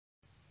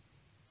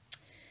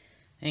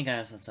Hey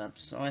guys, what's up?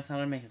 So I thought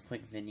I'd make a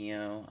quick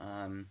video,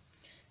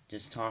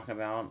 just talk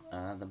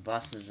about the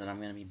buses that I'm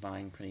going to be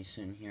buying pretty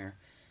soon here.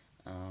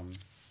 Um,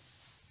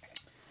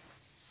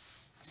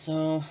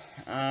 so,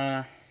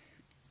 I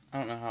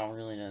don't know how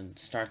really to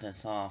start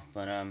this off,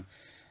 but,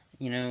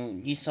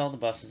 you saw the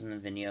buses in the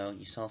video.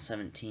 You saw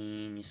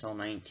 17, you saw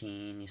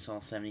 19, you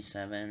saw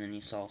 77, and you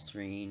saw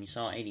 3, and you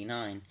saw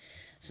 89.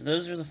 So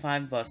those are the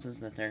 5 buses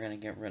that they're going to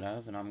get rid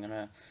of, and I'm going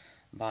to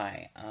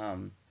buy.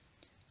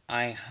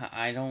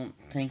 I don't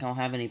think I'll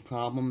have any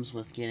problems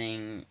with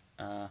getting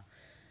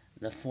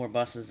the 4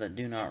 buses that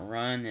do not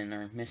run and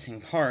are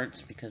missing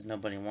parts because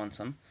nobody wants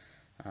them.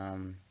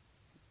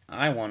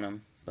 I want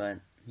them, but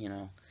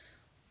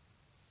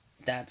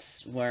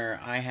that's where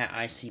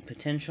I see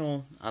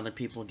potential. Other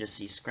people just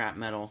see scrap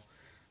metal.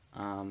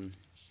 Um,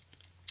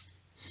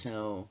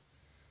 so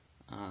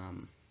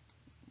um,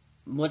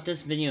 what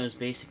this video is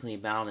basically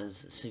about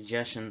is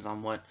suggestions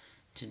on what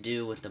to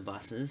do with the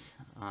buses.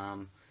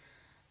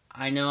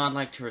 I know I'd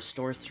like to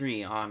restore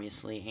 3,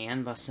 obviously,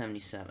 and bus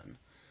 77.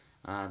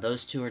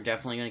 Those 2 are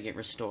definitely going to get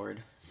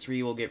restored.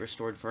 3 will get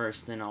restored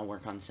first, then I'll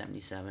work on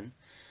 77.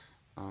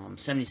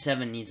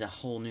 77 needs a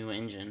whole new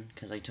engine,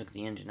 because I took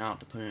the engine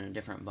out to put in a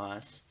different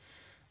bus.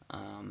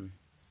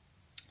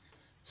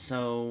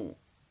 So,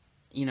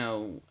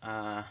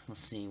 let's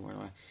see, where do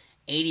I...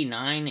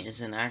 89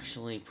 is in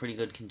actually pretty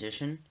good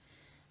condition.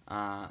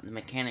 The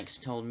mechanics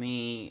told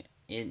me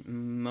it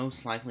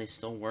most likely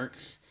still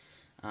works.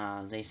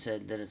 They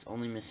said that it's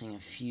only missing a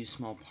few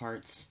small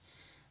parts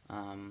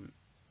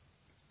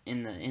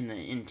in the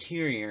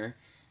interior,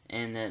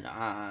 and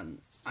that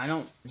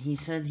he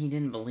said he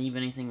didn't believe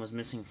anything was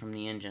missing from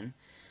the engine.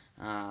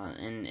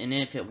 And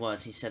if it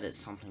was, he said it's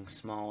something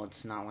small.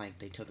 It's not like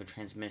they took a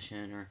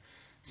transmission or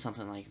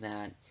something like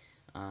that.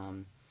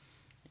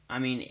 I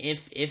mean,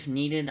 if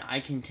needed, I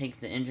can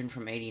take the engine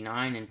from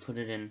 89 and put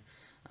it in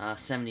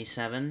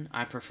 77.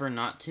 I prefer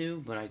not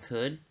to, but I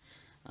could,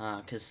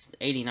 because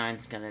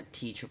 89's got a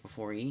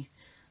T444E.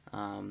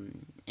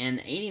 And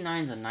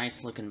 89's a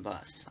nice looking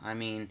bus. I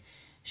mean,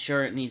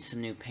 sure, it needs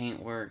some new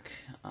paint work,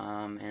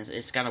 and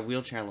it's got a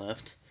wheelchair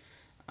lift.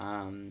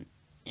 And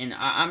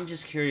I'm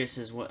just curious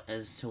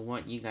as to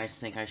what you guys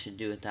think I should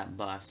do with that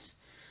bus.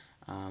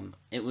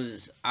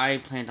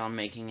 I planned on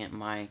making it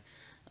my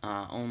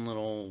own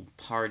little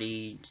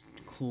party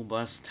cool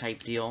bus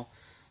type deal.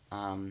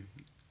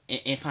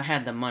 If I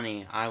had the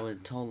money, I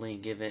would totally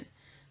give it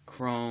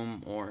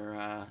chrome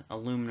or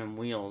aluminum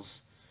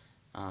wheels,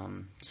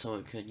 so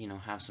it could,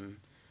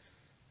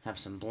 have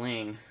some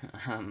bling.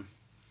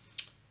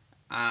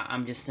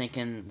 I'm just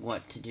thinking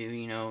what to do.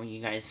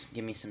 You guys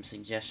give me some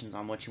suggestions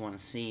on what you want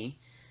to see.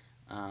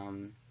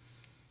 And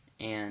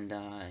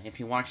if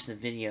you watched the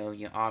video,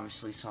 you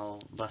obviously saw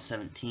bus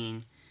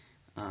 17.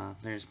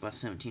 There's bus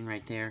 17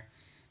 right there.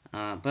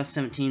 Bus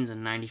 17 is a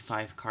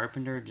 95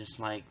 Carpenter, just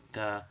like,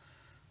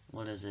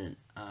 what is it?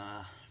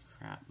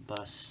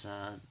 Bus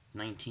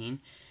 19.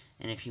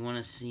 And if you want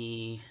to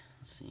see,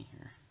 let's see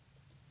here.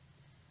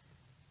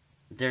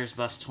 There's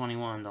bus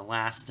 21, the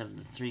last of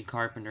the 3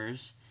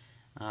 Carpenters.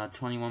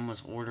 21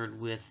 was ordered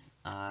with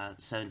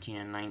 17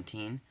 and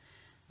 19.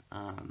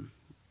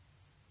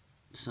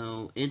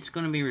 So it's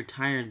going to be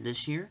retired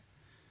this year,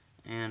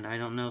 and I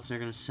don't know if they're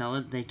going to sell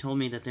it. They told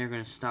me that they're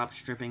going to stop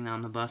stripping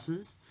on the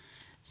buses.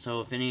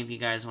 So if any of you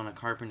guys want a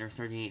Carpenter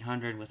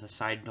 3800 with a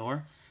side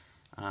door,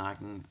 I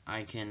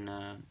can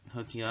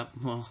hook you up.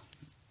 Well,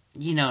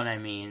 you know what I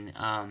mean.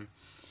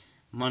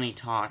 Money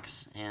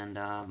talks, and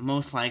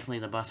most likely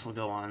the bus will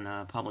go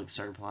on public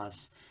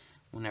surplus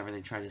whenever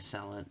they try to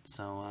sell it.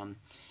 So,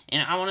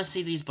 and I want to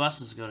see these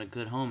buses go to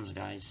good homes,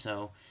 guys.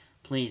 So,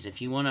 please,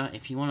 if you want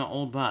an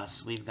old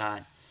bus, we've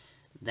got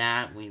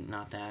that. We've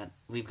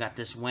got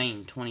this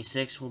Wayne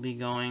 26 will be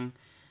going.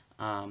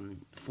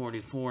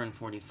 44 and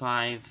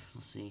 45.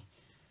 Let's see.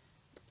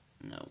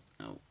 No.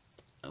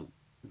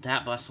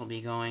 That bus will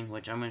be going,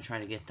 which I'm gonna try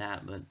to get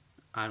that, but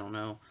I don't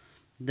know.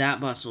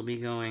 That bus will be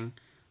going.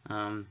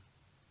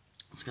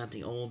 It's got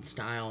the old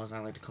style, as I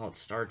like to call it,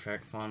 Star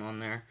Trek font on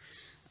there.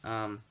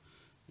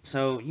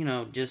 So,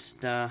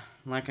 just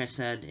like I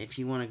said, if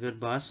you want a good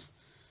bus,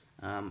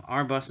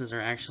 our buses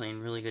are actually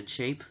in really good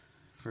shape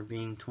for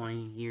being 20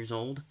 years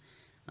old.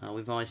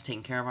 We've always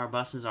taken care of our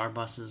buses. Our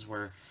buses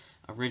were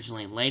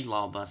originally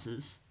Laidlaw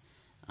buses.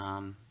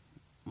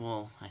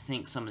 Well, I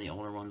think some of the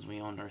older ones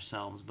we owned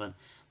ourselves, but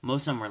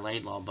most of them were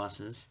Laidlaw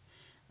buses.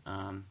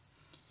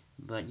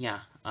 But yeah,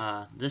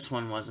 this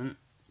one wasn't,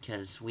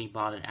 because we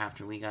bought it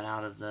after we got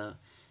out of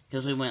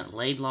because we went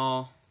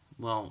Laidlaw.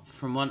 Well,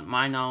 from what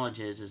my knowledge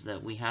is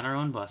that we had our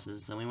own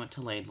buses, then we went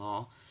to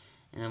Laidlaw,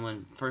 and then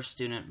when First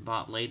Student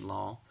bought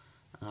Laidlaw,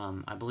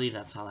 I believe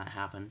that's how that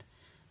happened.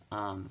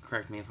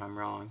 Correct me if I'm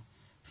wrong.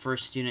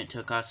 First Student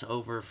took us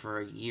over for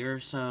a year or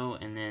so,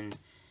 and then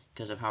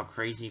because of how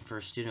crazy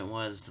First Student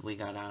was, we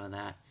got out of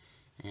that,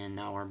 and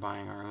now we're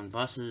buying our own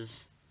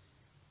buses.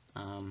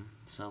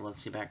 So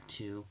let's get back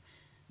to,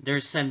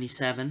 there's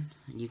 77.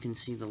 You can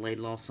see the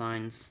Laidlaw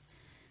signs.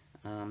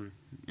 And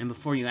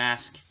before you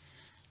ask,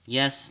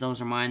 yes,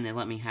 those are mine. They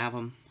let me have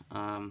them.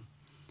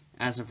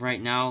 as of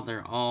right now,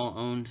 they're all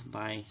owned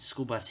by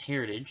School Bus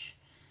Heritage.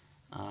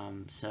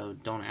 So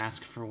don't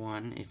ask for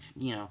one if,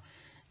 you know,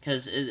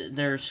 because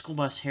they're School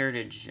Bus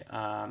Heritage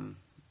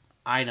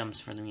items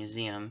for the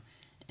museum,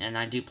 and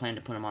I do plan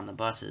to put them on the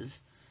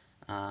buses,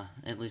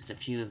 at least a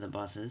few of the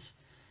buses.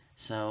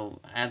 So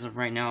as of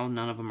right now,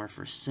 none of them are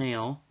for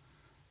sale.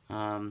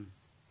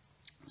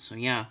 So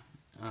yeah.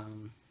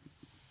 And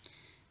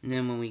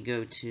then when we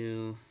go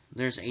to,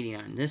 there's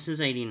 89. This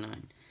is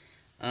 89.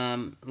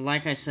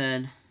 Like I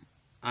said,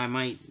 I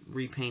might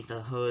repaint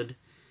the hood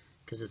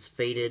because it's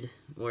faded,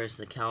 whereas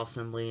the cowl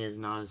assembly is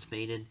not as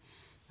faded.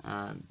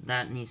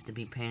 That needs to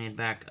be painted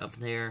back up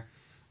there,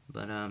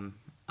 but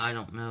I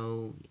don't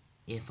know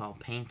if I'll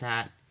paint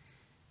that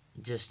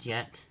just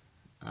yet.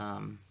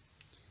 The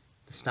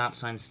stop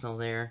sign's still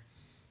there,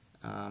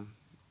 and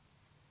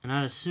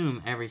I'd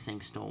assume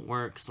everything still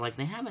works. Like,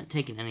 they haven't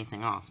taken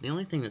anything off. The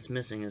only thing that's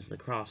missing is the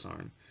cross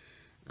arm.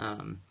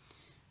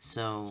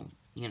 So,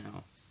 you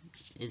know,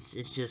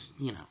 it's just,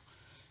 you know,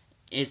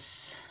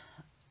 it's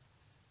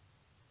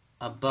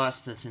a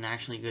bus that's in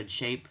actually good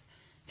shape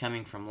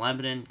coming from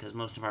Lebanon, because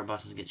most of our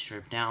buses get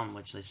stripped down,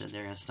 which they said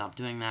they're going to stop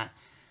doing that.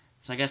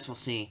 So I guess we'll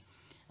see.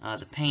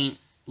 The paint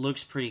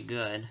looks pretty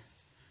good.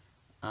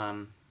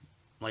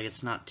 Like,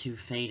 it's not too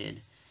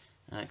faded,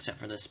 except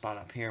for this spot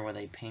up here where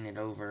they painted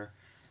over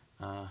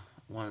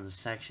one of the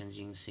sections.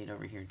 You can see it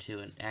over here too.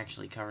 It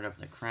actually covered up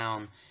the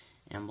crown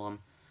emblem.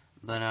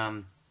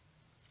 But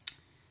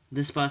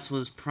this bus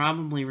was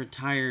probably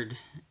retired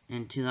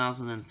in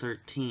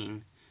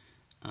 2013.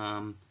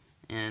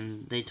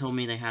 And they told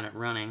me they had it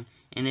running.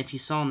 And if you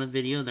saw in the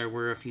video, there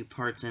were a few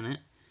parts in it.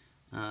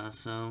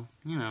 So,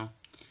 you know.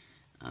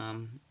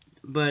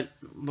 But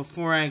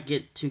before I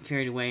get too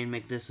carried away and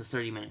make this a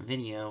 30-minute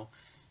video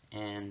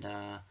and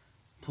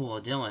pull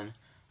a Dylan,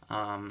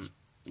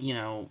 you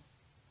know,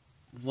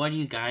 what do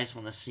you guys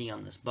want to see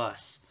on this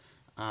bus?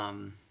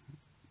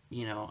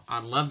 You know,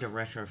 I'd love to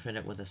retrofit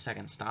it with a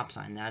second stop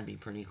sign. That'd be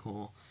pretty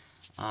cool.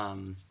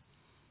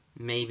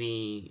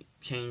 Maybe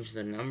change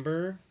the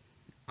number.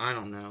 I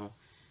don't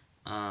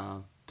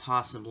know.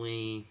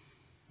 Possibly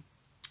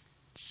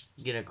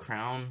get a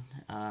crown.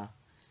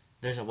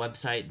 There's a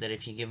website that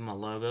if you give them a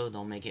logo,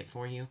 they'll make it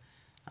for you.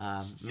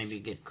 Maybe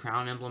get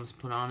crown emblems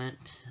put on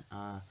it.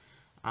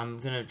 I'm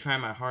going to try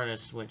my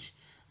hardest, which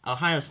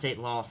Ohio state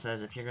law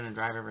says if you're going to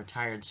drive a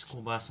retired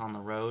school bus on the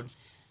road,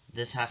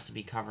 this has to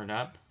be covered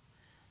up.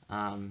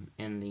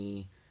 In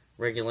the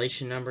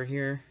regulation number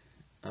here,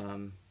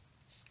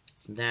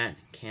 that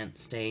can't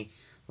stay.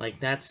 Like,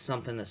 that's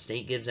something the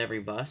state gives every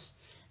bus.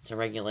 It's a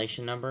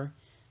regulation number.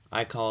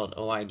 I call it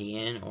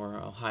OIDN, or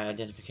Ohio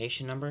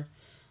Identification Number.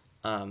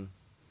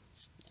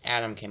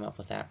 Adam came up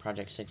with that,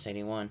 Project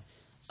 681.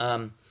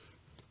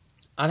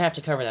 I'd have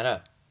to cover that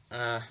up.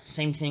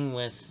 Same thing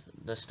with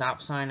the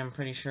stop sign, I'm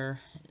pretty sure.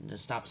 The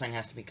stop sign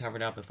has to be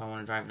covered up if I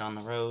want to drive it on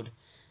the road.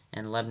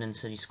 And Lebanon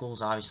City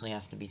Schools obviously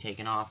has to be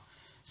taken off.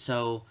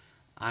 So,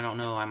 I don't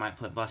know, I might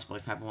put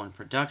Busboy 501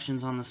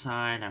 Productions on the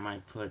side. I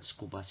might put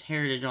School Bus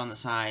Heritage on the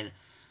side.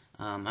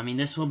 I mean,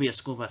 this will be a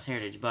School Bus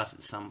Heritage bus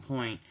at some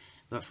point,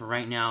 but for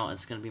right now,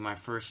 it's going to be my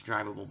first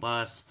drivable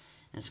bus,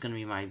 and it's going to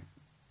be my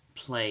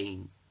play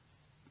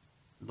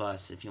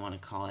bus, if you want to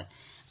call it.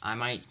 I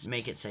might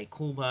make it say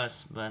Cool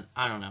Bus, but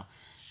I don't know.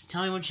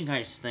 Tell me what you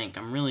guys think.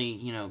 I'm really,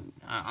 you know,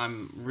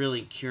 I'm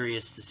really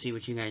curious to see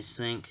what you guys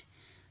think.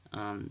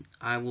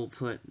 I will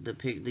put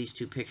these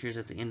two pictures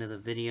at the end of the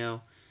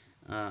video.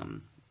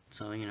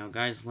 So, you know,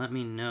 guys, let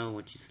me know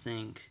what you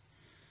think.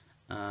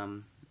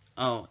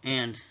 Oh,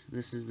 and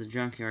this is the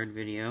junkyard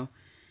video.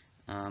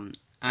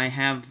 I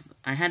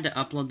had to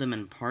upload them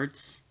in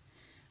parts.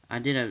 I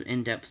did an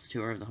in-depth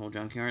tour of the whole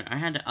junkyard. I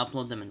had to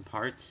upload them in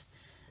parts,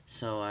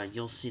 so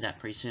you'll see that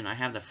pretty soon. I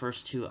have the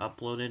first two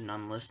uploaded and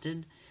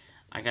unlisted.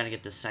 I gotta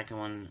get the second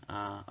one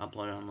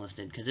uploaded and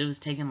unlisted, because it was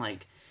taking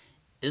like,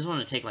 it was going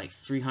to take like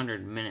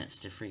 300 minutes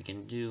to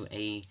freaking do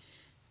a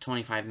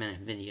 25-minute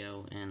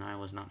video, and I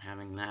was not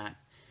having that.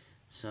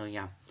 So,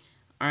 yeah.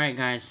 Alright,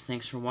 guys,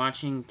 thanks for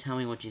watching. Tell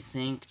me what you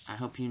think. I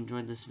hope you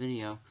enjoyed this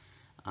video.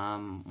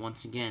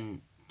 Once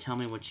again, tell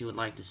me what you would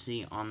like to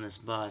see on this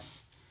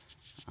bus.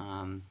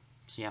 So,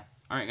 yeah.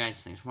 Alright,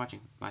 guys, thanks for watching.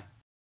 Bye.